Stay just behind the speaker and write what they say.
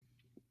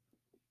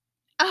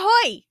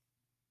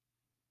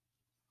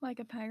Like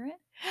a pirate?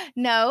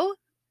 No.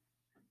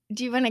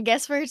 Do you want to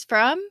guess where it's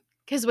from?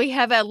 Because we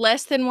have a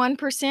less than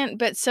 1%,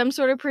 but some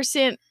sort of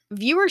percent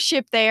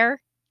viewership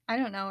there. I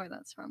don't know where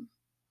that's from.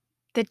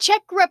 The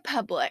Czech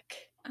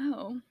Republic.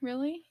 Oh,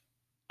 really?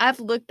 I've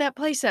looked that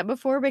place up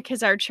before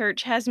because our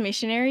church has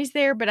missionaries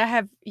there, but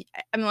I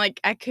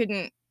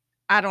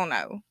don't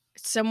know.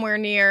 Somewhere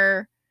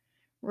near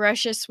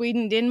Russia,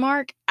 Sweden,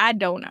 Denmark. I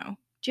don't know.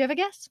 Do you have a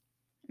guess?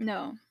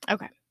 No.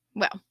 Okay.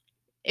 Well,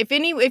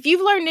 if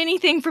you've learned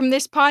anything from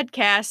this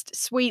podcast,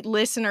 sweet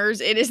listeners,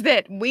 it is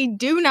that we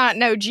do not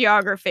know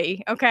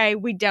geography. Okay,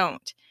 we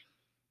don't.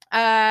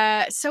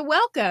 So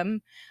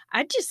welcome.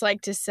 I'd just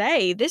like to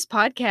say this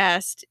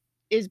podcast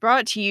is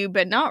brought to you,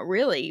 but not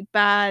really,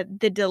 by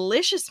the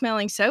delicious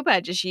smelling soap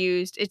I just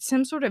used. It's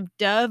some sort of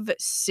Dove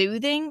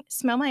soothing.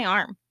 Smell my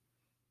arm.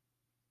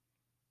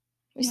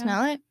 You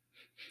smell it?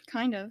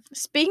 Kind of.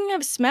 Speaking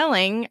of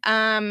smelling,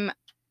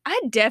 I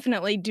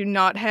definitely do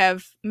not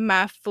have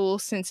my full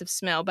sense of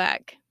smell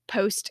back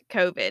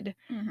post-COVID.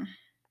 Mm-hmm.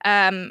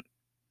 I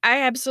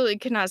absolutely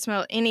could not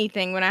smell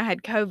anything when I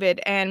had COVID,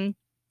 and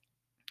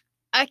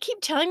I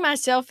keep telling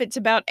myself it's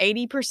about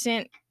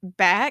 80%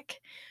 back,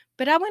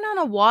 but I went on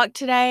a walk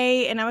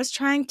today and I was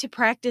trying to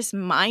practice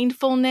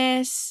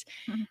mindfulness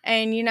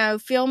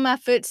and, feel my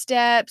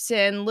footsteps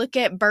and look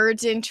at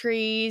birds and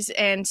trees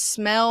and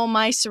smell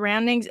my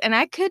surroundings. And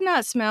I could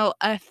not smell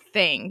a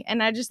thing.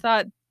 And I just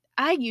thought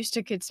I used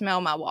to could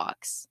smell my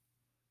walks,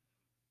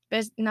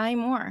 but not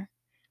anymore.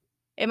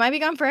 It might be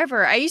gone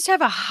forever. I used to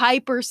have a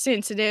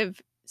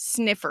hypersensitive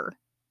sniffer,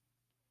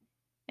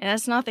 and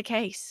that's not the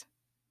case.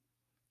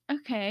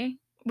 Okay.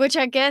 Which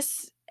I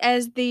guess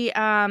as the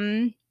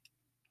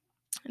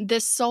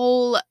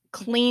soul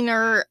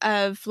cleaner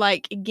of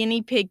like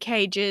guinea pig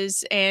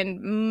cages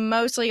and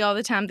mostly all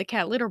the time the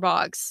cat litter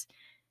box,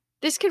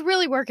 this could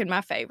really work in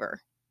my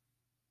favor.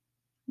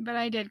 But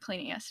I did clean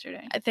it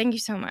yesterday. Thank you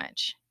so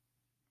much.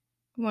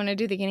 Want to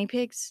do the guinea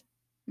pigs?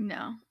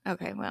 No.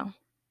 Okay, well.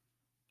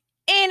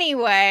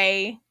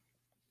 Anyway,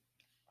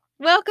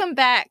 welcome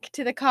back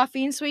to the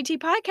Coffee and Sweet Tea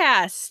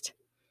podcast,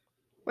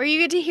 where you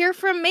get to hear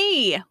from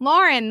me,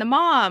 Lauren, the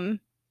mom,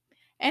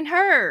 and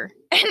her,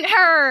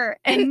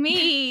 and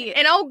me,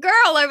 an old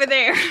girl over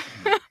there.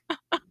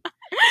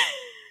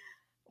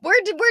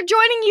 We're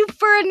joining you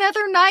for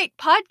another night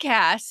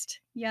podcast.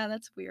 Yeah,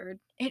 that's weird.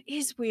 It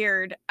is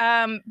weird. But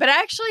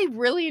I actually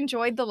really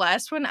enjoyed the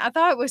last one. I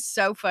thought it was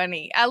so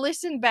funny. I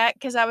listened back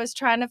because I was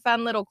trying to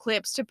find little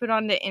clips to put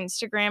onto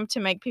Instagram to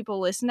make people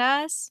listen to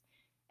us.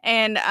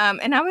 And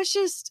I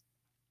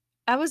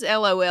was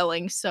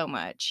LOLing so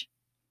much.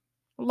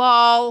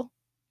 Lol.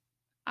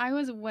 I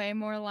was way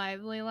more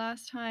lively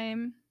last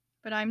time,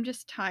 but I'm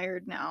just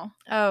tired now.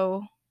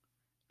 Oh.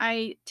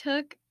 I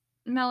took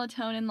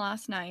melatonin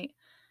last night,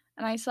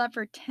 and I slept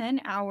for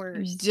 10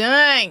 hours.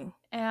 Dang.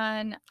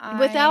 And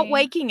without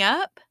waking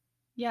up?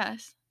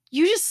 Yes.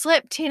 You just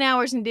slept 10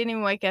 hours and didn't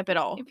even wake up at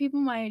all. People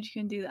my age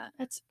can do that.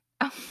 That's...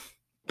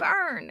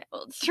 burn.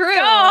 Well, it's true.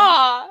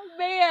 Oh,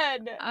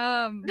 man.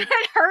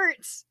 That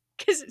hurts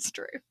because it's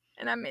true.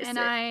 And I miss it. And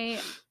I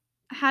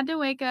had to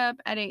wake up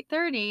at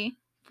 8:30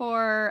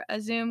 for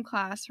a Zoom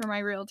class for my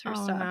realtor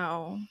stuff. Oh,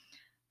 no.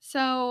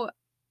 So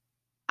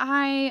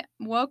I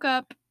woke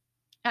up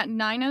at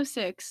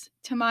 9:06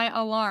 to my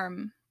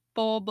alarm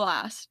full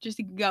blast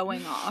just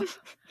going off.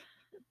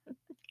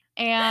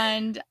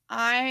 And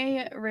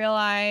I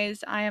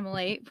realized I am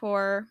late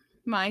for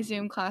my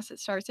Zoom class that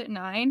starts at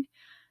 9.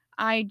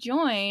 I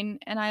join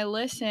and I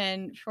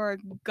listen for a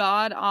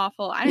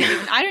god-awful,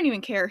 I don't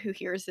even care who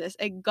hears this,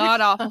 a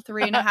god-awful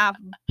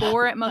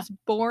 3.5 most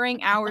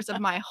boring hours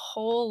of my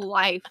whole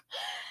life.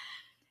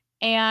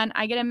 And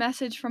I get a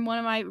message from one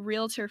of my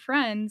realtor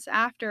friends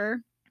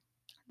after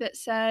that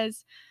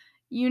says,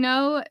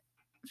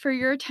 for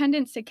your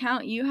attendance to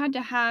count, you had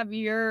to have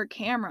your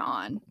camera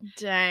on.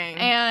 Dang.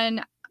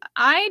 And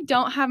I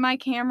don't have my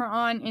camera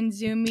on in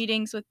Zoom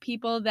meetings with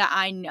people that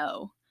I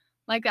know.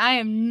 Like, I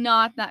am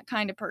not that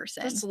kind of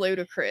person. That's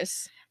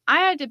ludicrous. I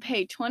had to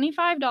pay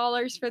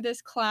 $25 for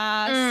this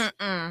class.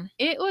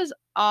 It was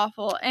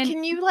awful. And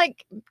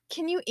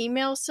can you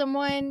email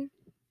someone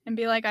and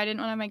be like, I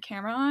didn't want to have my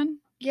camera on?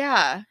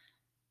 Yeah.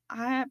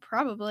 I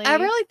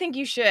really think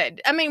you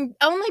should. I mean,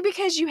 only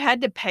because you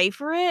had to pay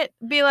for it.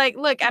 Be like,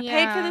 look, I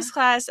paid for this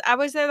class. I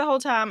was there the whole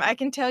time. I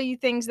can tell you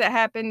things that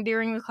happened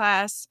during the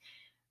class.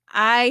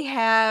 I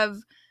have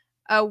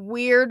a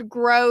weird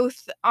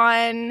growth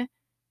on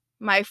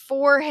my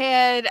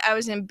forehead. I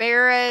was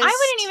embarrassed. I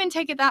wouldn't even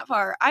take it that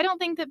far. I don't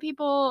think that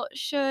people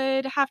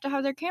should have to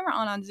have their camera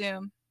on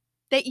Zoom.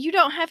 That you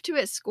don't have to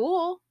at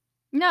school.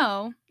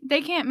 No,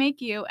 they can't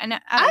make you. And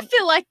I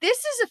feel like this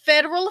is a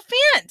federal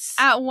offense.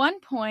 At one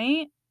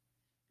point,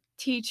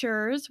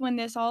 teachers, when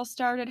this all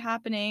started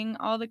happening,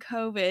 all the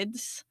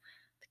COVIDs,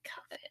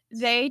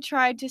 they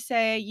tried to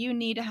say you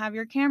need to have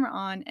your camera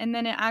on. And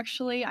then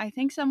I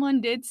think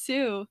someone did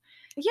sue.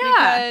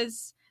 Yeah.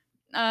 Because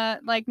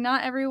like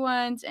not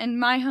everyone's, and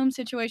my home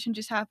situation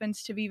just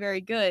happens to be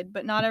very good,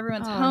 but not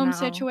everyone's Oh, home no.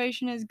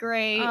 situation is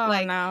great. Oh,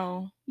 Like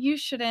no. you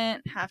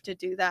shouldn't have to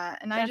do that.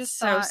 And I That's just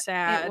so thought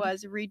sad. it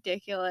was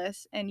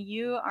ridiculous. And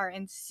you are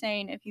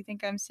insane if you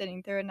think I'm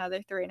sitting through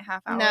another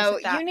 3.5 hours No,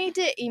 of that. you need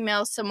to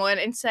email someone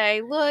and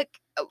say, look,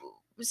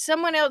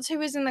 someone else who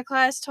was in the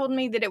class told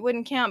me that it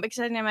wouldn't count because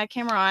I didn't have my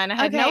camera on. I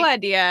had no Okay,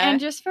 idea. And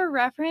just for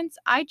reference,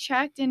 I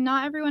checked and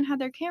not everyone had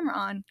their camera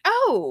on.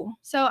 Oh,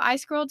 So I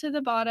scrolled to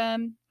the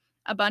bottom.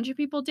 A bunch of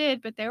people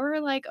did, but there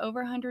were like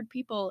over 100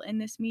 people in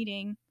this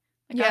meeting.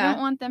 Like, I yeah.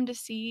 don't want them to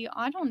see.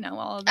 I don't know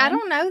all of them. I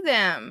don't know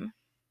them.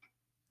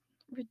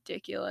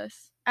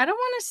 Ridiculous. I don't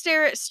want to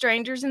stare at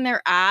strangers in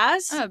their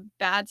eyes. A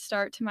bad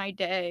start to my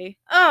day.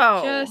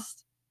 Oh.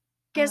 Just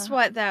Guess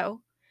what, though?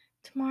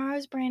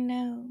 Tomorrow's brand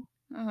new.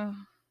 oh,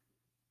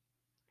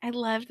 I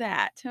love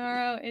that.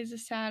 tomorrow is a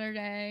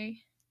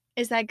Saturday.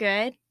 Is that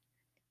good?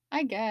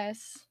 I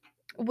guess.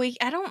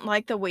 I don't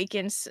like the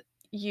weekends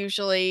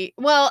usually.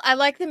 Well, I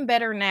like them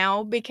better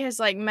now because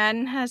like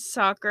Madden has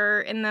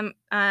soccer in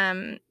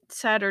the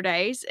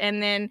Saturdays,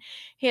 and then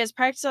he has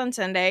practice on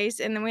Sundays,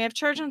 and then we have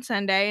church on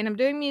Sunday, and I'm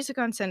doing music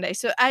on Sunday.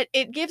 So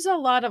it gives a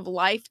lot of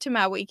life to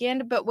my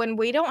weekend, but when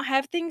we don't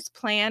have things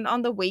planned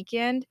on the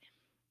weekend,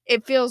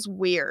 it feels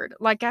weird.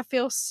 Like I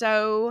feel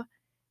so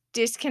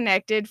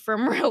disconnected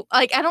from real,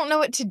 like I don't know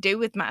what to do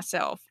with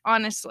myself,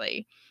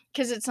 honestly,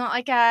 because it's not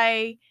like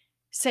I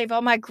save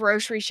all my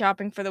grocery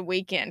shopping for the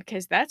weekend,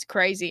 because that's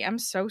crazy. I'm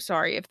so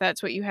sorry if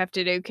that's what you have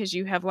to do because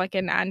you have like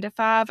a 9 to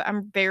 5.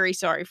 I'm very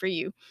sorry for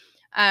you.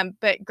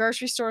 But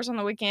grocery stores on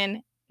the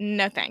weekend,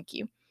 no thank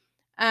you.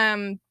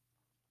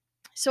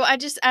 So I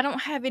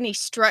don't have any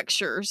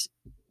structures.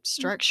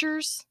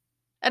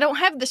 I don't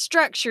have the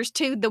structures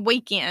to the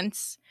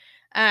weekends.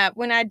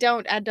 When I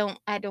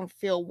don't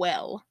feel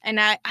well. And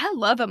I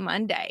love a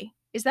Monday.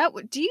 Is that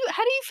what how do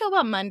you feel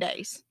about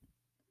Mondays?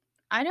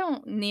 I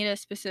don't need a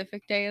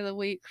specific day of the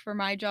week for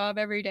my job.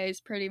 Every day is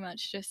pretty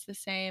much just the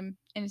same,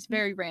 and it's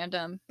very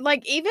random.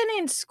 Like even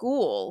in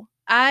school,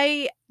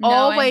 I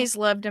always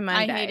loved a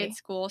Monday. I hated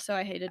school, so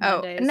I hated Oh,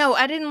 Mondays. no,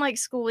 I didn't like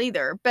school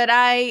either, but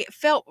I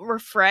felt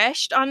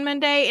refreshed on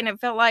Monday, and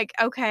it felt like,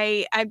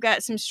 okay, I've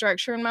got some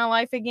structure in my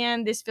life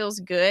again. This feels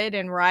good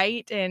and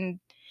right, and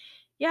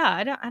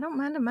yeah, I don't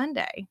mind a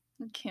Monday.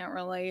 I can't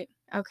relate.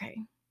 Okay,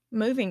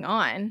 moving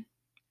on.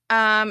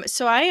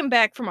 So I am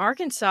back from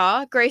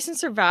Arkansas. Grayson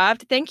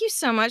survived. Thank you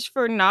so much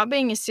for not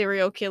being a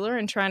serial killer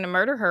and trying to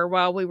murder her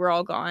while we were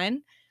all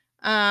gone.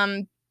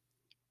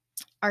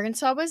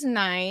 Arkansas was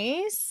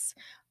nice.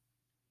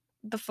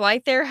 The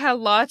flight there had a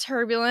lot of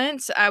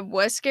turbulence. I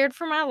was scared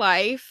for my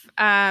life.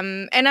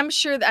 And I'm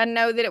sure that I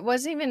know that it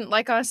wasn't even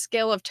like on a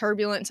scale of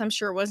turbulence. I'm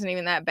sure it wasn't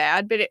even that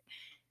bad, but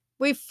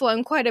we've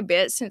flown quite a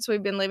bit since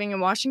we've been living in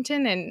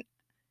Washington, and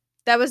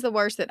that was the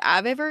worst that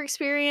I've ever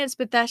experienced,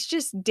 but that's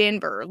just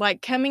Denver.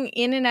 Like coming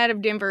in and out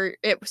of Denver,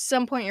 at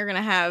some point you're going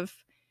to have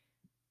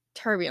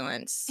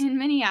turbulence. In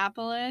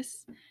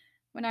Minneapolis,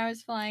 when I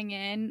was flying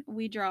in,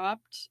 we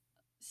dropped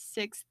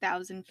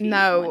 6,000 feet.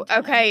 No.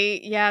 Okay.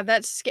 Yeah,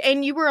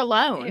 and you were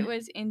alone. It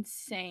was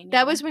insane.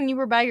 That was when you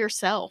were by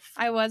yourself.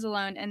 I was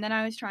alone, and then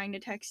I was trying to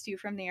text you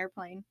from the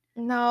airplane.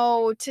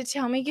 No, to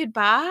tell me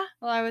goodbye?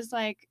 Well, I was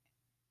like,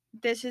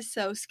 this is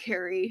so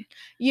scary.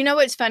 You know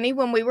what's funny?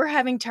 When we were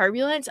having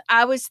turbulence,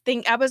 I was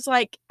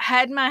like,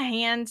 had my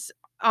hands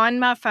on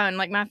my phone,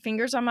 like my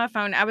fingers on my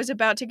phone. I was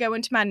about to go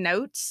into my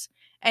notes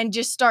and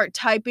just start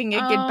typing a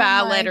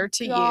goodbye letter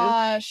to you.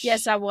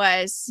 Yes, I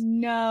was.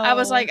 No. I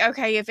was like,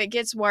 okay, if it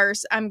gets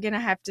worse, I'm going to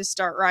have to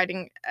start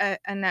writing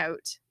a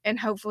note, and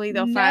hopefully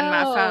they'll find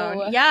my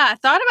phone. Yeah, I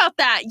thought about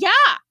that.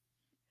 Yeah.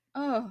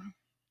 Oh.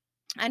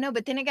 I know,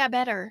 but then it got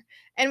better.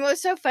 And what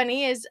was so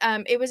funny is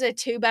it was a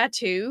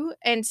 2x2.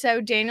 And so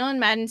Daniel and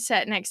Madden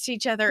sat next to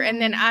each other.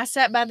 And then I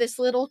sat by this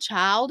little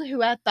child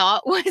who I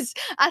thought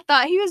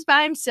he was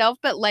by himself.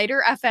 But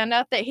later I found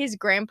out that his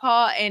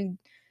grandpa and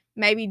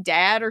maybe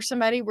dad or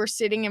somebody were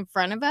sitting in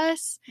front of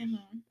us.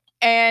 Mm-hmm.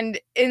 And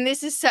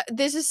this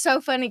is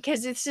so funny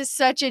because this is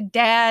such a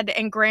dad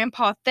and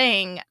grandpa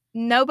thing.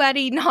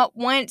 Nobody not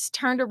once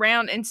turned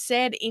around and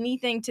said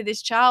anything to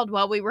this child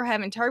while we were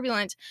having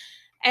turbulence.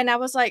 And I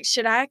was like,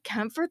 should I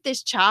comfort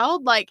this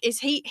child? Like,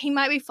 he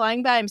might be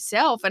flying by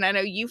himself. And I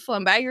know you've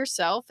flown by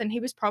yourself. And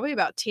he was probably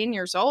about 10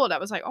 years old. I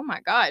was like, oh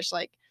my gosh,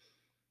 like,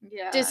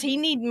 yeah. Does he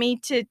need me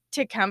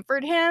to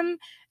comfort him?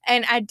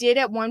 And I did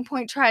at one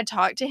point try to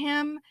talk to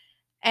him.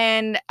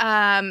 And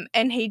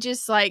he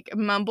just like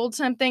mumbled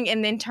something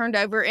and then turned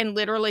over and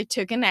literally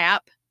took a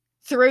nap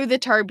through the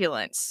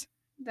turbulence.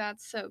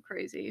 That's so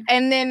crazy.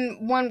 And then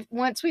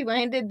once we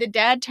landed, the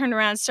dad turned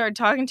around and started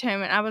talking to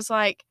him. And I was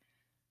like,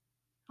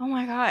 oh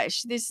my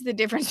gosh, this is the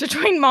difference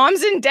between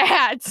moms and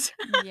dads.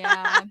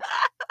 Yeah.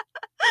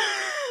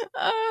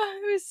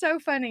 It was so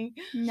funny.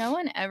 No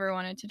one ever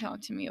wanted to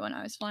talk to me when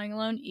I was flying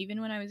alone, even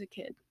when I was a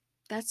kid.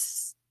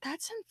 That's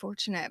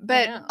unfortunate.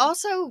 But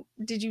also,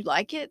 did you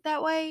like it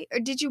that way? Or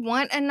did you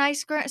want a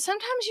nice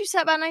sometimes you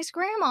sat by nice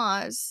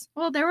grandmas.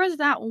 Well, there was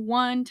that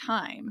one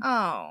time.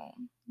 Oh.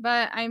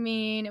 But I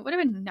mean, it would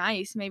have been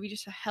nice, maybe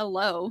just a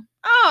hello.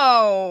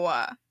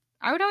 Oh.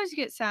 I would always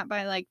get sat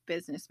by like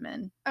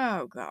businessmen.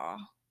 Oh, God.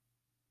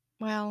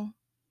 Well,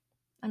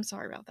 I'm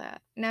sorry about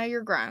that. Now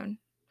you're grown.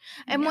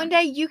 And Yeah. one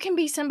day you can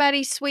be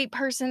somebody's sweet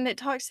person that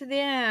talks to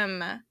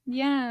them.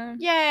 Yeah.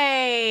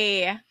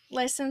 Yay.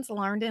 Lessons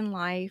learned in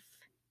life.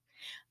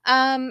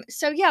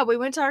 So yeah, we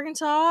went to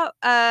Arkansas.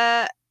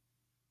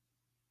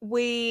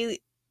 We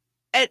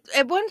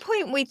at one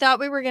point we thought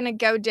we were gonna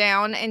go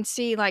down and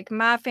see like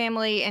my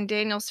family and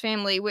Daniel's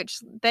family, which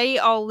they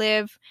all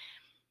live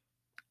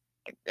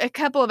a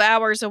couple of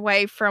hours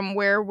away from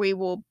where we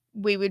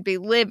would be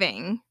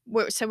living.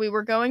 So we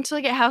were going to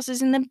look at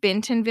houses in the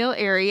Bentonville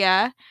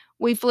area.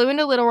 We flew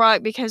into Little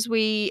Rock because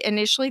we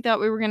initially thought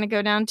we were going to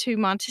go down to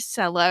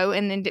Monticello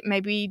and then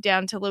maybe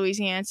down to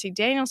Louisiana and see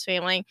Daniel's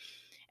family.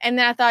 And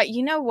then I thought,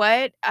 you know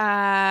what?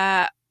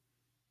 The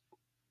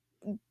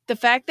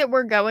fact that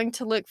we're going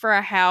to look for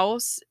a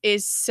house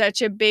is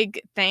such a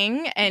big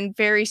thing and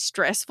very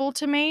stressful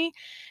to me.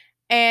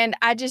 And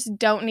I just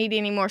don't need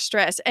any more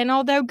stress. And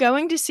although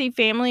going to see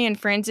family and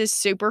friends is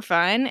super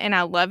fun and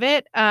I love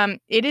it,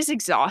 it is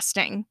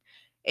exhausting.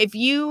 If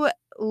you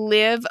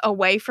live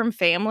away from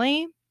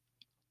family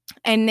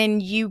and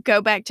then you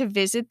go back to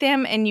visit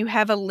them and you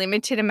have a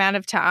limited amount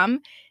of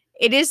time,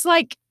 it is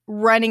like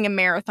running a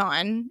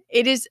marathon.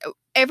 It is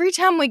every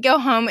time we go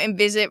home and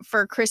visit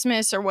for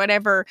Christmas or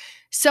whatever,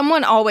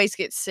 someone always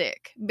gets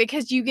sick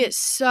because you get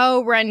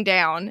so run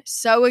down,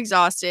 so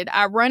exhausted.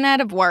 I run out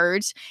of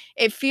words.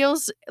 It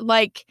feels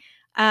like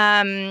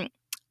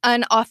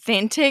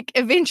unauthentic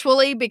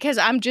eventually because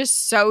I'm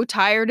just so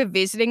tired of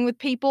visiting with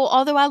people.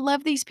 Although I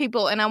love these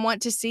people and I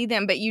want to see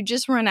them, but you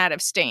just run out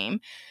of steam.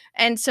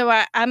 And so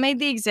I made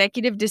the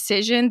executive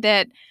decision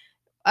that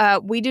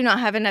we do not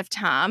have enough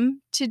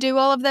time to do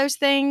all of those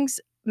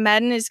things.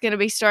 Madden is going to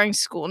be starting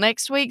school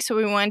next week, so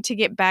we wanted to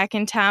get back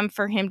in time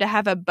for him to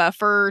have a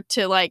buffer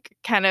to like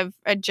kind of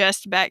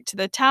adjust back to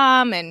the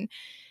time and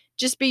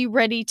just be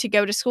ready to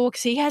go to school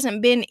because he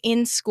hasn't been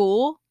in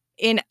school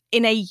in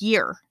a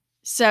year.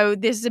 So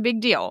this is a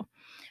big deal.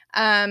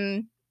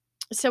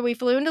 So we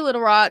flew into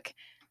Little Rock.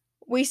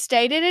 We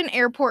stayed at an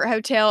airport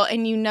hotel,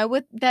 and you know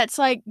what that's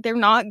like? They're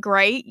not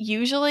great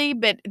usually,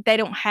 but they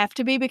don't have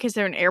to be because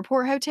they're an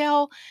airport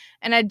hotel.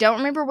 And I don't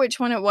remember which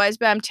one it was,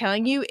 but I'm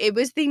telling you, it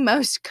was the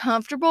most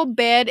comfortable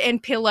bed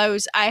and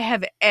pillows I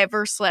have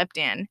ever slept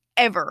in,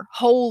 ever,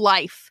 whole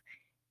life.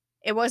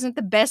 It wasn't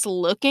the best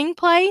looking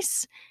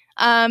place,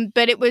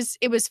 but it was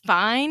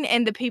fine.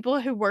 And the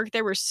people who worked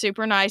there were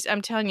super nice.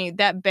 I'm telling you,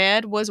 that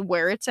bed was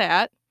where it's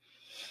at.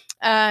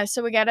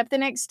 So we got up the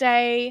next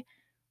day.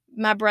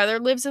 My brother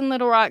lives in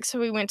Little Rock, so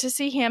we went to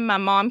see him. My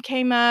mom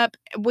came up.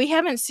 We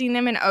haven't seen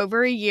them in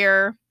over a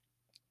year,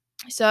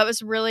 so that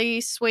was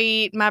really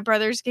sweet. My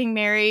brother's getting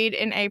married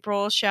in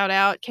April. Shout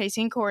out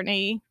Casey and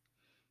Courtney.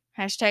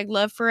 Hashtag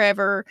love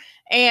forever.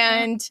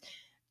 And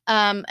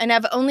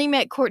I've only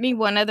met Courtney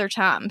one other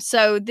time,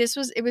 so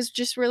it was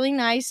just really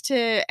nice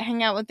to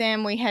hang out with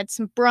them. We had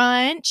some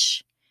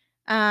brunch.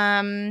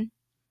 Yeah,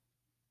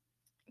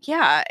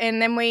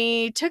 and then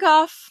we took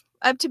off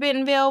up to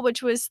Bentonville,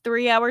 which was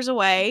 3 hours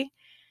away.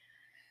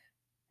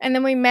 And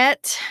then we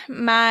met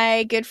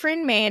my good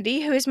friend Mandy,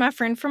 who is my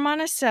friend from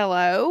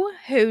Monticello,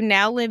 who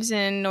now lives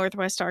in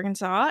Northwest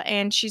Arkansas,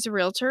 and she's a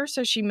realtor.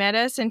 So she met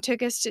us and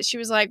took us to, she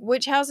was like,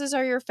 which houses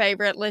are your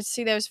favorite? Let's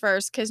see those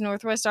first, because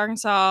Northwest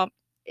Arkansas,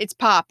 it's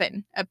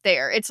popping up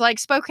there. It's like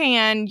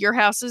Spokane, your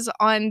house is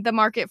on the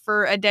market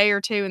for a day or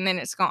two, and then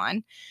it's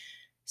gone.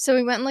 So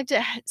we went and looked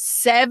at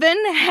 7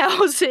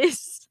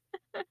 houses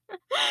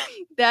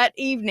that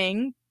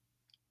evening.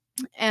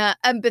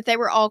 But they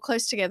were all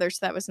close together,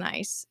 so that was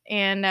nice.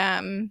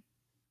 And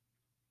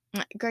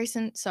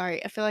Grayson,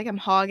 sorry, I feel like I'm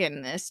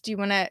hogging this. Do you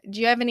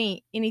have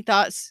any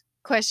thoughts,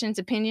 questions,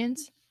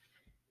 opinions?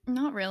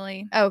 Not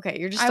really. Oh, okay,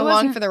 you're just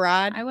along for the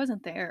ride. I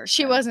wasn't there.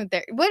 She wasn't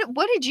there.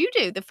 What did you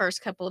do the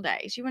first couple of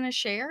days? You want to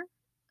share?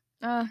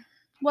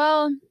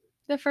 Well,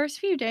 the first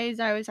few days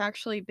I was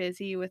actually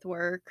busy with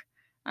work.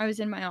 I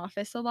was in my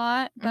office a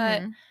lot,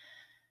 but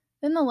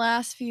then the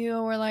last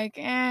few were like,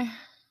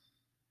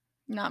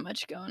 not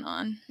much going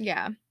on.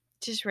 Yeah,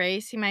 just ready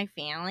to see my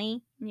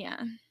family.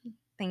 Yeah.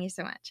 Thank you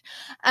so much.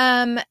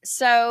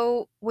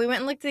 So we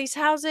went and looked at these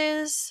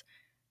houses.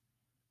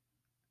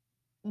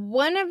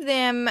 One of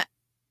them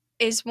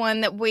is one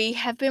that we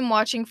have been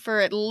watching for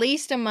at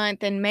least a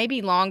month and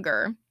maybe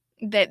longer,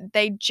 that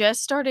they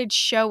just started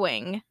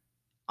showing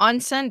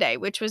on Sunday,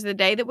 which was the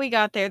day that we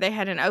got there. They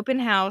had an open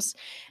house,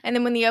 and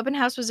then when the open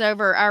house was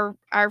over,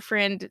 our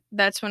friend,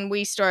 that's when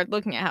we started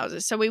looking at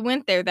houses. So we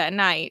went there that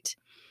night.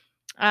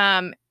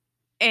 And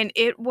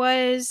it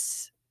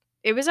was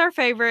our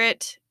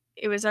favorite.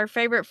 It was our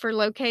favorite for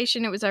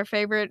location. It was our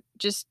favorite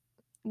just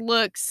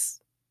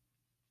looks,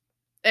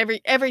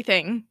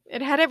 everything.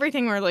 It had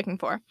everything we were looking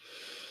for.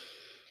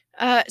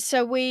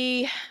 So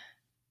we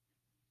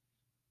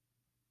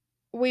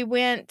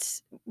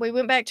went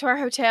back to our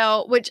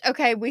hotel, which,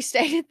 okay, we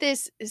stayed at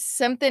this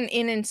something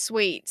Inn and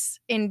Suites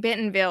in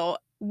Bentonville.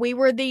 We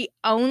were the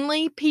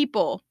only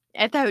people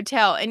at the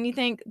hotel. And you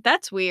think,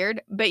 that's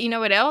weird. But you know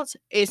what else?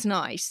 It's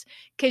nice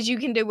because you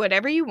can do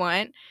whatever you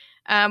want.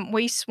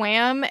 We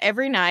swam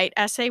every night.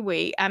 I say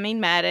we, I mean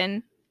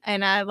Madden.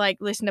 And I like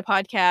listened to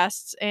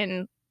podcasts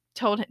and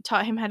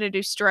taught him how to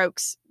do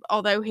strokes.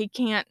 Although he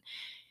can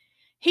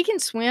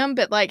swim,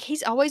 but like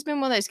he's always been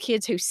one of those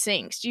kids who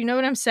sinks. Do you know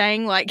what I'm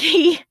saying? Like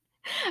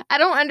I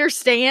don't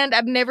understand.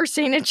 I've never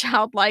seen a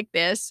child like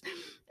this.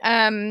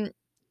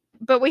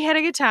 But we had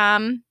a good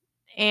time.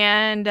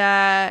 And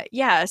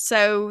yeah,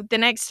 so the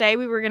next day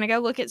we were going to go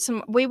look at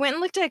we went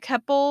and looked at a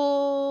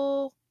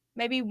couple,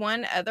 maybe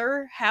one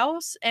other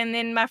house. And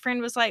then my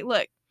friend was like,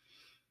 look,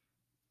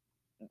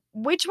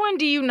 which one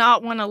do you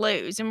not want to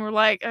lose? And we're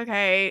like,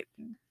 okay,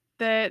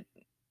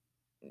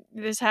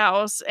 this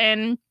house.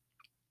 And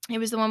it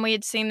was the one we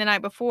had seen the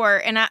night before.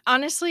 And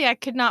I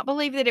could not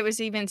believe that it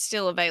was even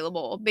still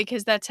available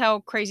because that's how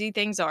crazy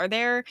things are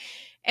there.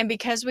 And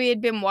because we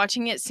had been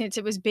watching it since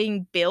it was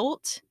being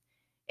built,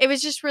 it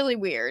was just really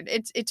weird.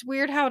 It's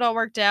weird how it all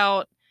worked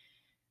out.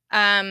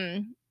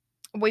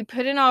 We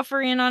put an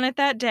offer in on it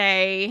that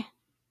day.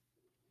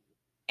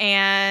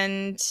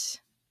 And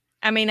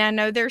I mean, I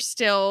know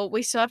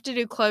we still have to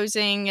do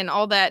closing and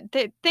all that.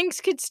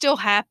 Things could still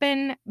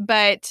happen.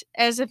 But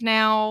as of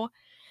now,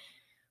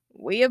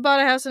 we have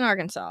bought a house in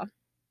Arkansas.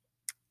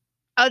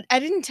 I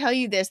didn't tell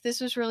you this. This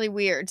was really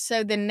weird.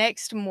 So the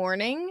next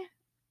morning,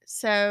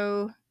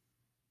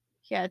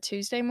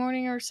 Tuesday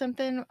morning or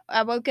something,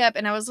 I woke up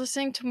and I was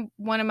listening to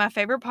one of my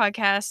favorite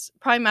podcasts,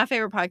 probably my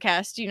favorite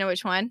podcast. Do you know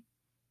which one?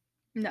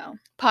 No.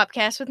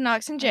 Popcast with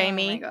Knox and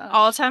Jamie. Oh my gosh.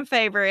 All-time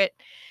favorite.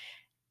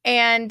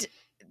 And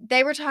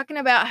they were talking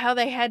about how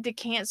they had to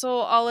cancel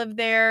all of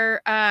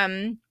their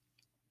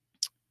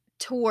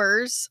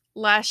tours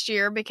last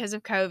year because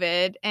of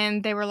COVID.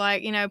 And they were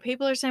like,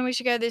 people are saying we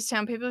should go to this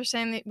town. People are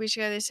saying that we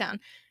should go to this town.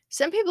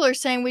 Some people are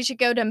saying we should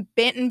go to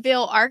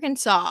Bentonville,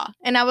 Arkansas.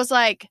 And I was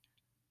like,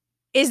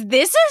 is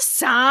this a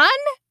sign?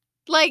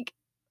 Like,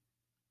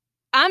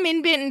 I'm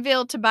in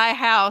Bentonville to buy a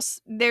house.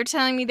 They're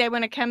telling me they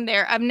want to come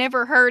there. I've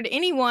never heard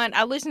anyone.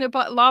 I listen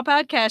to law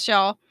podcasts,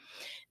 y'all.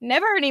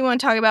 Never heard anyone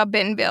talk about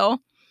Bentonville.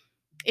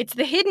 It's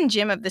the hidden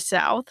gem of the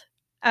South.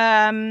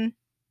 It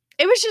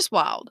was just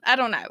wild. I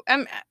don't know.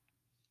 I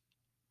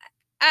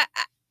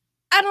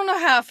don't know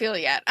how I feel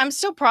yet. I'm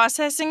still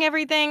processing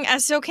everything. I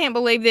still can't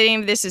believe that any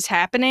of this is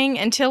happening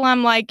until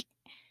I'm like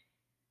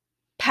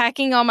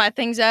packing all my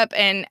things up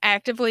and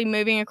actively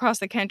moving across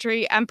the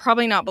country. I'm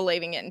probably not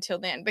believing it until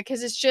then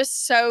because it's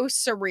just so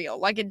surreal.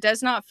 Like, it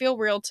does not feel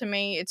real to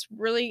me.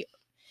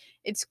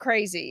 It's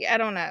crazy. I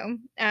don't know.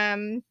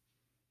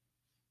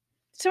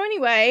 So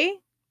anyway,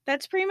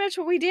 that's pretty much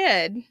what we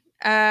did.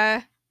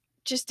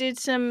 Just did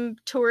some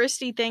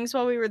touristy things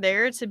while we were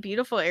there. It's a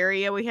beautiful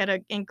area. We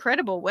had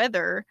incredible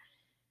weather.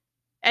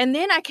 And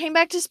then I came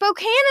back to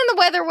Spokane and the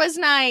weather was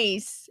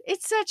nice.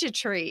 It's such a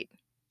treat.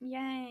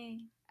 Yay.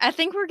 I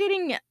think we're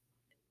getting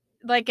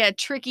like a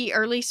tricky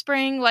early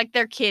spring. Like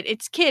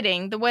it's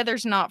kidding. The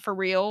weather's not for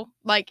real.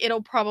 Like,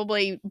 it'll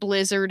probably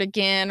blizzard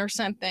again or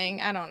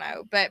something. I don't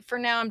know. But for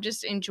now, I'm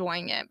just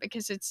enjoying it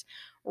because it's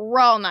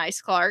real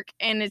nice, Clark.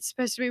 And it's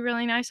supposed to be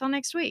really nice all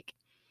next week.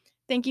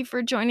 Thank you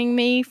for joining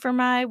me for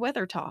my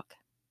weather talk.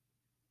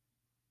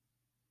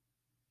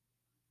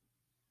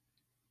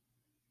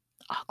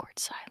 Awkward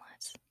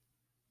silence.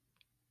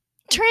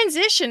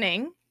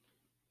 Transitioning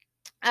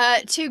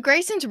to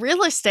Grayson's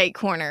real estate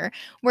corner,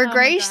 where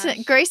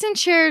Grayson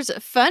shares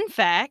fun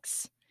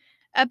facts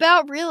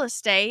about real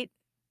estate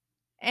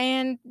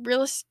and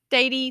real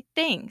estatey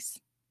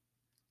things.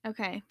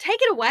 Okay. Take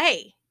it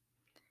away.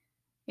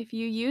 If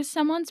you use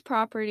someone's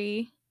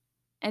property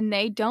and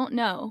they don't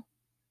know,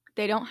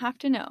 they don't have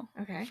to know.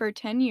 Okay. For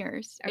 10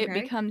 years, Okay. it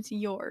becomes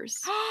yours.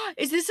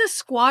 Is this a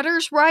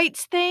squatter's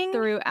rights thing?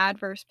 Through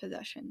adverse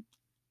possession.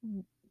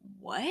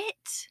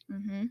 What?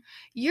 Mm-hmm.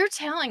 You're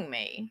telling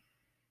me.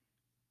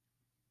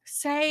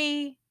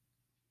 Say.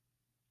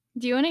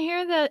 Do you want to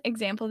hear the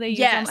example they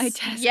used on my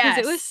test? Yes.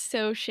 Because it was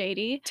so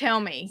shady.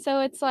 Tell me. So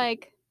it's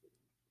like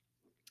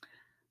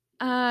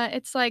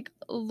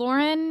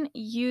Lauren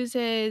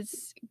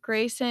uses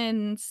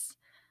Grayson's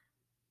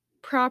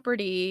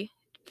property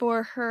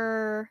for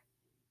her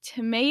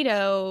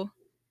tomato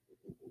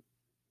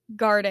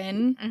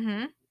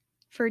garden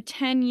for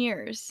 10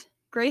 years.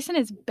 Grayson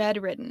is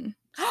bedridden,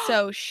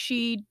 so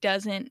she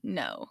doesn't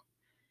know.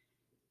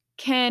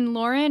 Can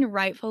Lauren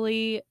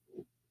rightfully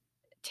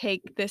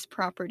take this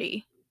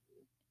property?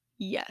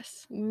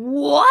 Yes.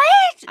 What?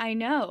 I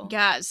know.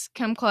 Guys,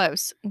 come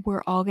close.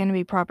 We're all going to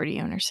be property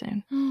owners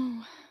soon.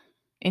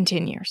 In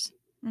 10 years.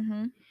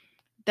 Mm-hmm.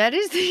 That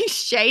is the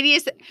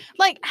shadiest.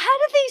 Like, how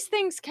do these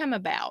things come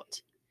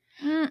about?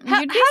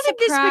 How did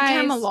this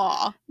become a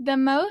law? The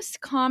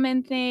most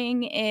common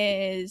thing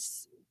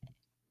is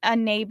a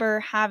neighbor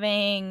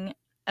having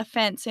a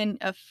fence and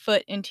a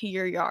foot into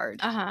your yard.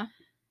 Uh-huh.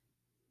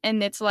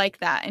 And it's like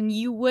that. And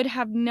you would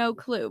have no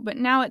clue. But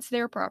now it's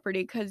their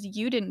property because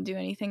you didn't do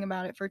anything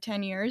about it for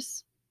 10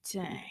 years.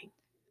 Dang.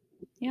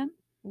 Yeah.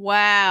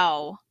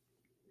 Wow.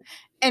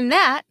 And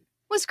that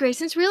was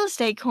Grayson's Real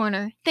Estate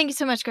Corner. Thank you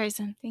so much,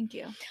 Grayson. Thank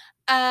you.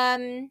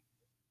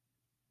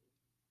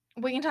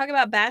 We can talk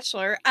about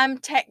Bachelor. I'm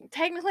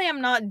technically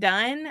I'm not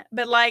done,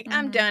 but like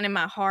I'm done in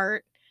my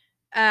heart.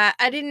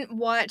 I didn't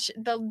watch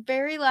the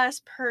very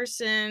last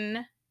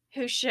person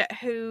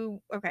who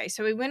okay,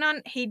 so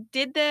he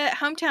did the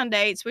hometown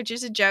dates, which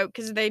is a joke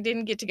because they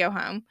didn't get to go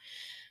home.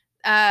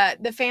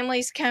 The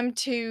families come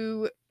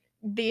to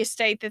the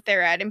estate that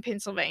they're at in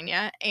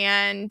Pennsylvania,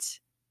 and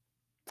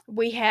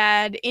we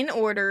had in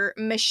order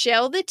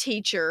Michelle the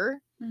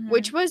teacher,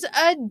 which was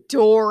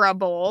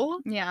adorable.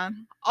 Yeah.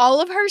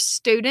 All of her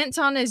students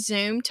on a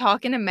Zoom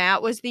talking to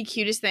Matt was the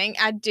cutest thing.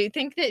 I do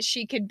think that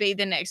she could be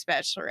the next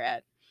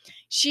Bachelorette.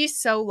 She's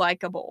so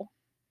likable.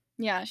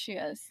 Yeah, she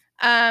is.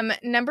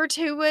 Number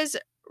 2 was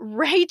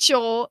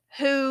Rachel,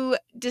 who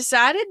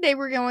decided they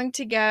were going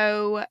to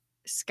go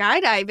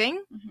skydiving.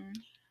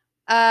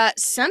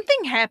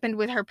 Something happened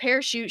with her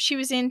parachute. She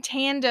was in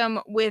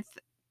tandem with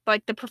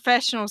like the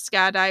professional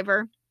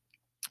skydiver,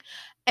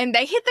 and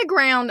they hit the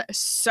ground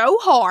so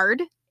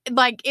hard.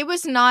 Like it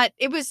was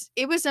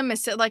a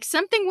mistake. Like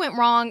something went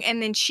wrong,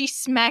 and then she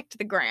smacked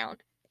the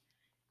ground.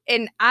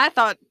 And I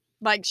thought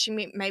like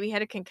she maybe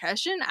had a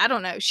concussion. I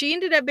don't know. She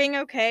ended up being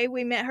okay.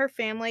 We met her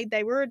family.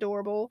 They were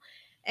adorable.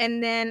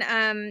 And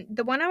then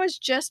the one I was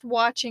just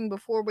watching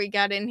before we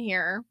got in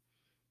here,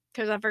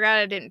 because I forgot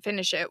I didn't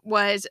finish it,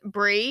 was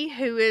Bree,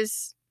 who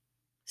is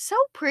so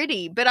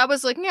pretty. But I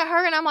was looking at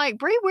her and I'm like,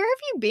 Bree, where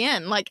have you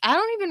been? Like, I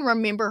don't even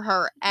remember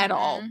her at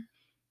all.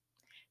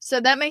 So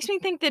that makes me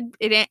think that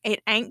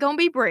it ain't gonna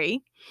be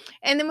Bree.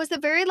 And then was the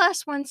very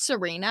last one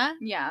Serena?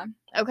 Yeah.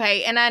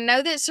 Okay, and I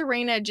know that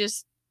Serena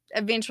just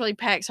eventually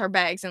packs her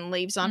bags and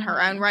leaves on her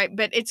own, right?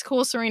 But it's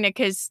cool, Serena,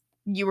 because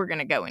you were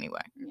gonna go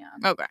anyway.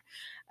 Yeah. Okay.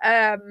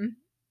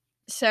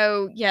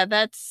 So yeah,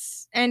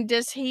 and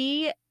does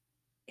he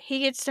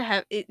gets to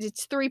have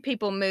it's 3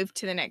 people moved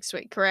to the next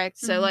week, correct?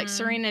 So like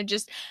Serena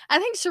I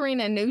think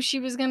Serena knew she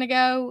was gonna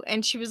go,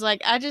 and she was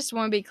like, I just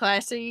want to be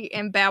classy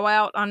and bow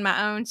out on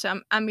my own,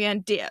 so I'm gonna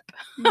dip.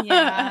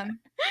 Yeah.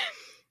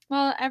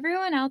 Well,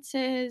 everyone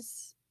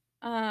else's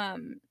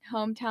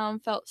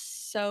hometown felt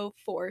so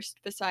forced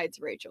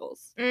besides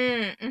Rachel's.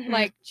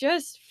 Like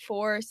just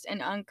forced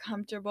and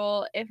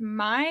uncomfortable.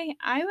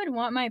 I would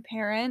want my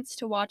parents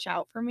to watch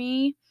out for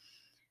me.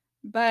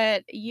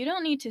 But you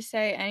don't need to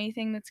say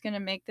anything that's going to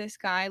make this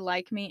guy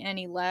like me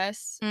any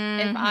less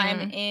if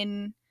I'm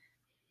in.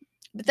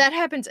 But that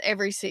happens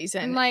every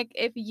season. Like,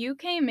 if you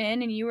came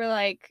in and you were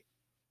like,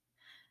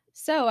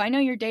 so I know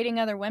you're dating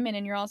other women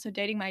and you're also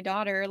dating my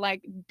daughter.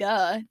 Like,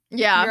 duh.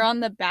 Yeah. You're on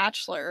The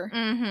Bachelor.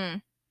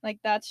 Like,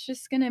 that's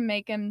just going to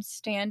make him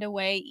stand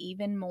away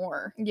even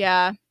more.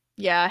 Yeah.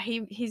 Yeah.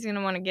 He's going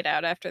to want to get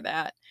out after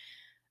that.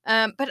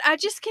 But I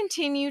just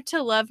continue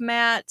to love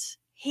Matt.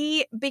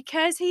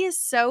 Because he is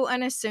so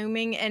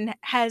unassuming and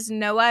has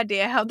no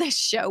idea how this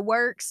show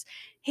works,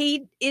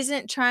 he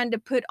isn't trying to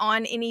put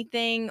on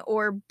anything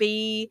or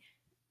be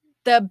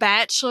the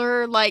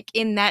Bachelor, like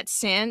in that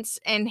sense.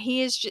 And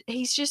he's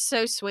just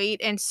so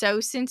sweet and so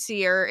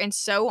sincere and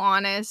so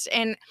honest.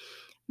 And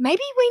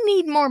maybe we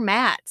need more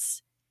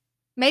Matts.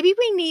 Maybe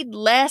we need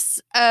less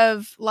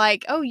of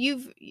like, oh,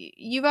 you've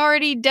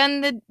already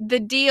done the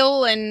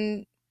deal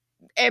and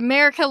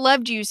America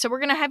loved you, so we're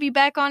gonna have you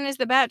back on as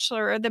the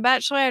Bachelor or the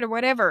Bachelorette or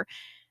whatever.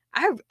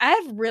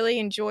 I've really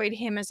enjoyed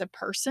him as a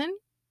person,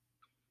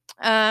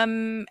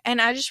 and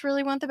I just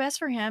really want the best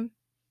for him.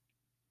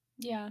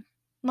 Yeah.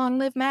 Long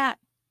live Matt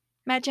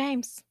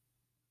James.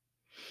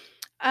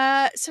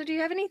 So do you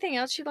have anything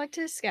else you'd like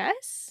to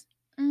discuss?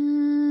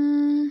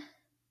 I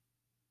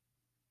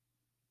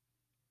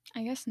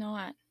guess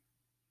not.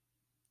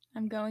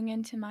 I'm going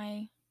into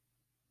my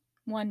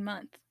 1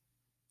 month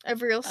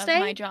of real estate,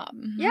 of my job.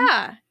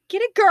 Yeah,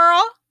 get it,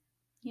 girl.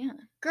 Yeah,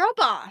 girl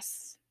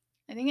boss.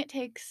 I think it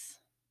takes,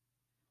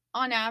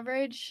 on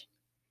average,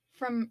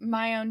 from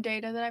my own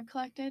data that I've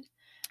collected,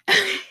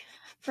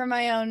 from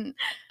my own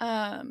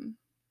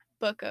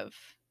book of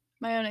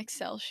my own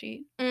Excel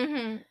sheet.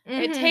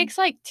 It takes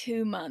like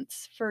 2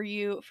 months for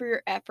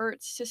your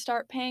efforts to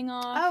start paying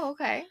off. Oh,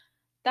 okay.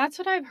 That's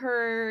what I've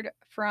heard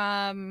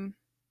from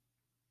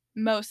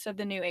most of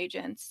the new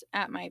agents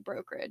at my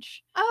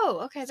brokerage.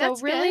 Oh, okay. That's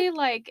so really good.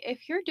 Like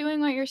if you're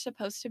doing what you're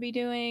supposed to be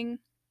doing,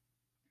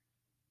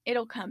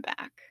 it'll come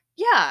back.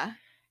 Yeah.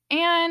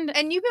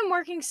 And you've been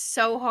working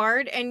so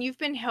hard, and you've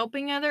been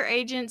helping other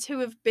agents who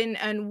have been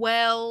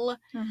unwell,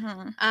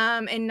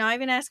 and not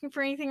even asking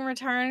for anything in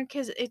return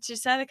because it's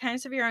just out of the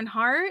kindness of your own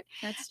heart.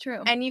 That's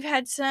true. And you've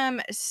had some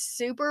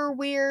super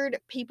weird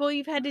people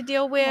you've had to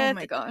deal with. Oh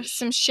my gosh.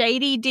 Some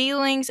shady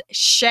dealings.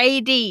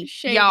 Shady,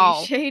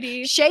 y'all.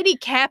 Shady,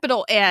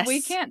 capital S.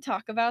 We can't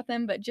talk about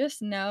them, but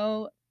just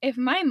know if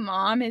my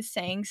mom is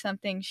saying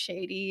something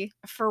shady,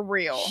 for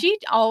real, she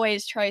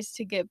always tries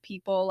to give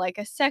people like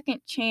a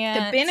second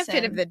chance, the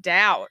benefit of the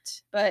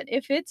doubt. But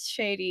if it's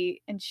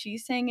shady and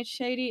she's saying it's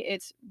shady,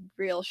 it's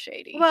real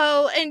shady.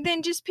 Well, and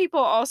then just people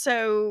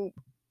also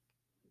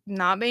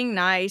not being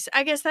nice.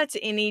 I guess that's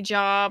any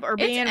job, or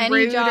being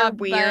rude or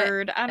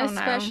weird. I don't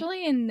know.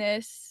 Especially in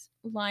this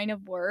line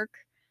of work,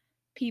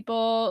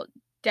 people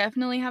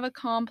definitely have a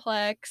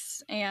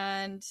complex,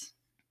 and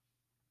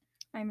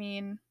I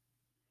mean,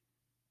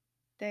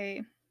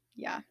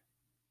 yeah.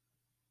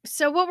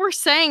 So what we're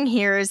saying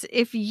here is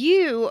if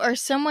you or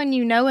someone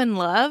you know and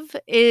love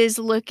is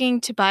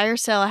looking to buy or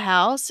sell a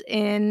house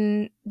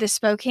in the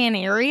Spokane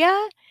area,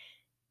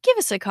 give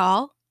us a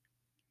call.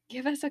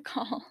 Give us a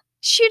call.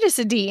 Shoot us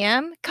a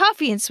DM,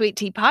 Coffee and Sweet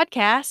Tea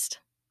Podcast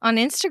on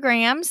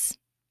Instagrams.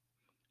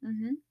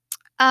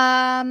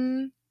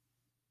 Yeah,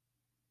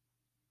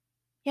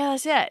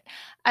 that's it.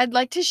 I'd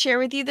like to share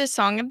with you the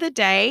song of the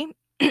day.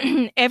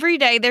 Every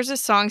day there's a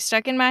song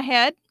stuck in my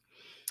head.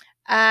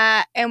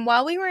 And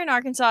while we were in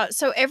Arkansas,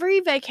 so every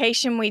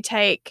vacation we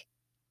take,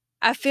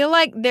 I feel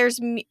like there's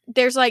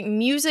like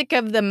music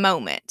of the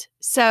moment.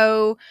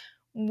 So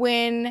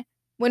when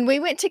we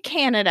went to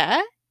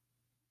Canada,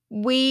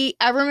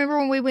 I remember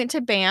when we went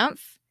to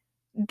Banff,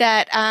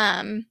 that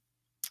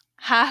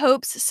High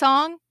Hopes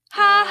song,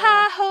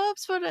 High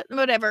Hopes,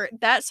 whatever,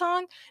 that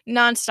song,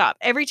 nonstop.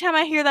 Every time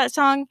I hear that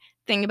song,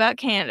 think about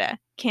Canada.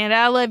 Canada,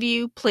 I love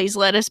you. Please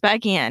let us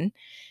back in.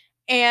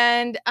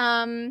 And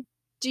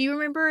do you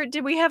remember,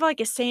 did we have like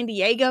a San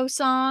Diego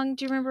song?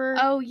 Do you remember?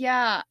 Oh,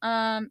 yeah.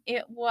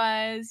 It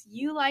was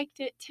You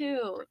Liked It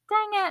Too.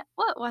 Dang it.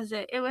 What was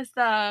it? It was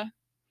the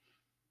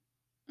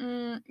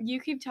You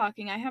Keep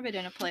Talking. I have it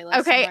in a playlist.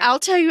 Okay, somewhere. I'll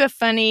tell you a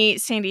funny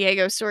San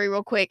Diego story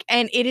real quick.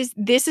 And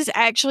this is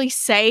actually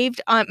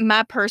saved on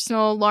my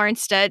personal Lauren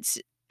Stutz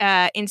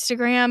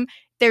Instagram.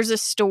 There's a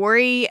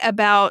story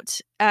about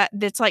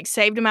that's like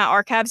saved in my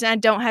archives, and I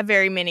don't have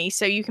very many,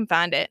 so you can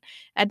find it.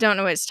 I don't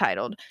know what it's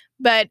titled,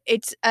 but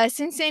it's us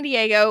in San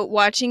Diego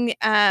watching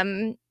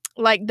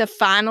like the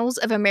finals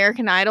of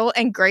American Idol,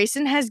 and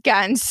Grayson has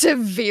gotten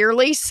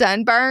severely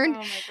sunburned. Oh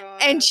my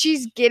god. And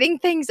she's getting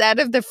things out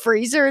of the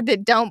freezer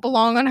that don't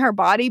belong on her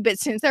body, but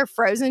since they're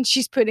frozen,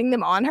 she's putting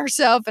them on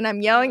herself, and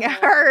I'm yelling at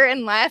her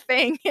and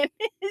laughing. And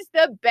it's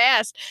the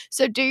best.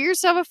 So do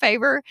yourself a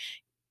favor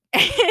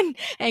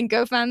and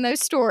go find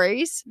those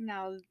stories.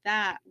 Now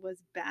that was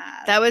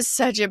bad. That was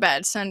such a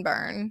bad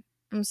sunburn.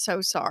 I'm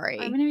so sorry.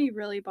 I'm gonna be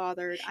really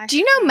bothered. Do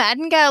you know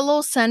Madden got a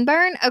little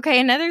sunburn? Okay,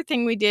 another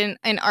thing we did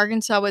in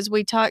Arkansas was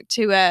we talked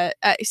to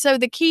so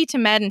the key to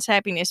Madden's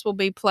happiness will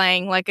be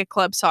playing like a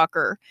club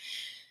soccer.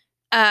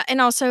 And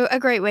also a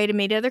great way to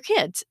meet other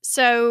kids.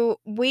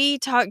 So we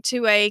talked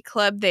to a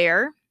club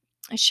there,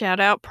 a shout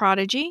out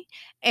Prodigy,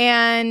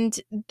 and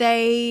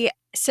they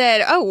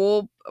said, oh,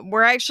 well,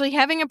 we're actually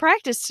having a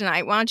practice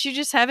tonight. Why don't you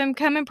just have him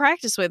come and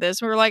practice with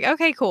us? We were like,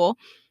 okay, cool.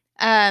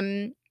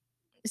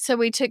 So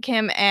we took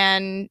him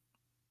and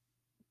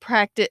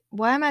practice.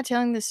 Why am I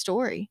telling this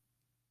story?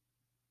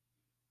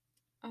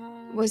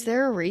 Was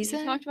there a reason?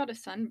 You talked about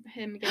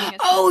him getting a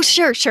Oh,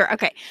 sure.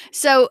 Okay.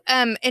 So,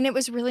 and it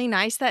was really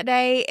nice that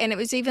day, and it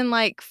was even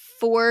like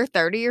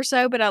 4:30 or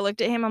so, but I looked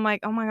at him, I'm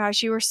like, oh my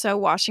gosh, you were so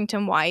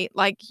Washington white.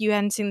 Like you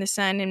hadn't seen the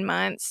sun in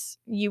months.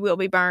 You will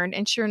be burned.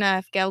 And sure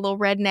enough, got a little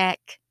redneck.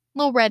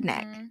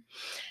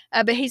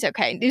 But he's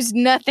okay. There's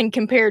nothing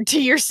compared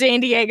to your San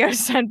Diego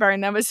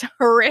sunburn. That was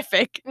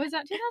horrific. Was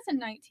that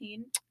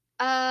 2019?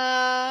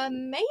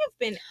 May have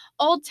been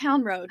Old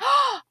Town Road.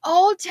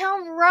 Old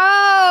Town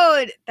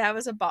Road. That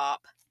was a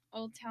bop.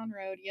 Old Town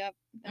Road. Yep.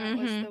 That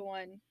was the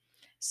one.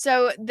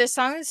 So the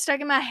song that's stuck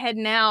in my head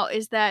now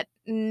is that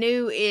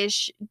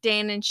new-ish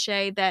Dan and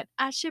Shay, that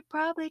I should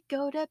probably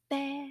go to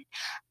bed.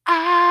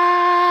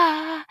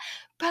 I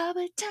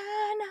probably turn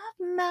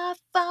off my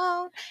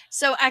phone.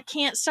 So I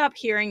can't stop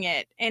hearing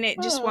it, and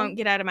it just won't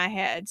get out of my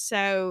head.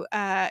 So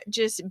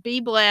just be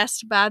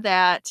blessed by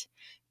that.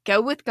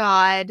 Go with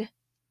God.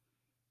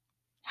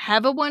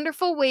 Have a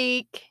wonderful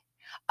week.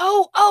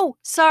 Oh,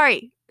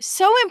 sorry.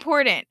 So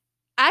important.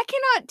 I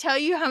cannot tell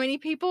you how many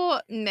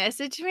people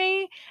messaged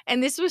me,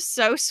 and this was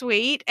so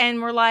sweet,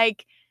 and we're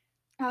like,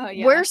 oh,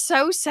 yeah, we're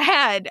so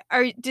sad.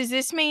 Does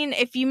this mean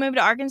if you move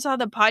to Arkansas,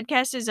 the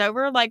podcast is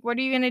over? Like, what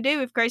are you going to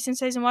do if Grayson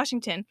stays in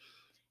Washington?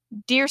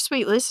 Dear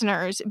sweet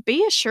listeners,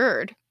 be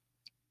assured,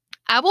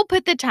 I will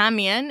put the time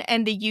in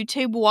and the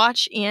YouTube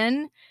watch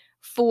in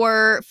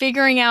for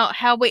figuring out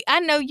how I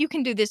know you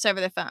can do this over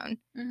the phone,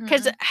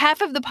 because half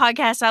of the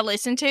podcasts I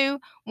listen to,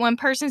 one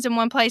person's in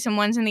one place and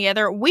one's in the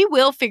other. We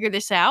will figure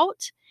this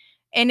out,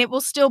 and it will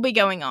still be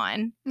going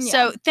on. Yeah.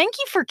 So thank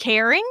you for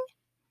caring.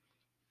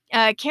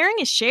 Caring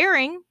is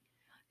sharing.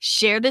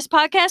 Share this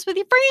podcast with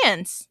your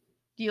friends.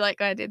 Do you like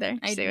what I did there?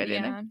 I did,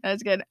 yeah. That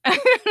was good.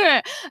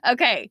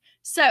 Okay,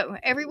 so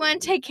everyone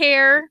take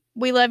care.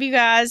 We love you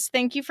guys.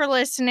 Thank you for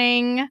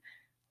listening.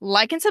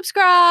 Like and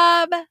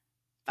subscribe.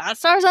 5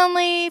 stars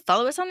only.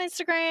 Follow us on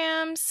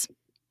Instagrams.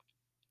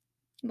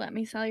 Let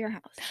me sell your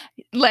house.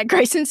 Let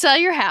Grayson sell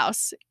your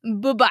house.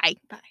 Bye-bye.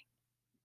 Bye.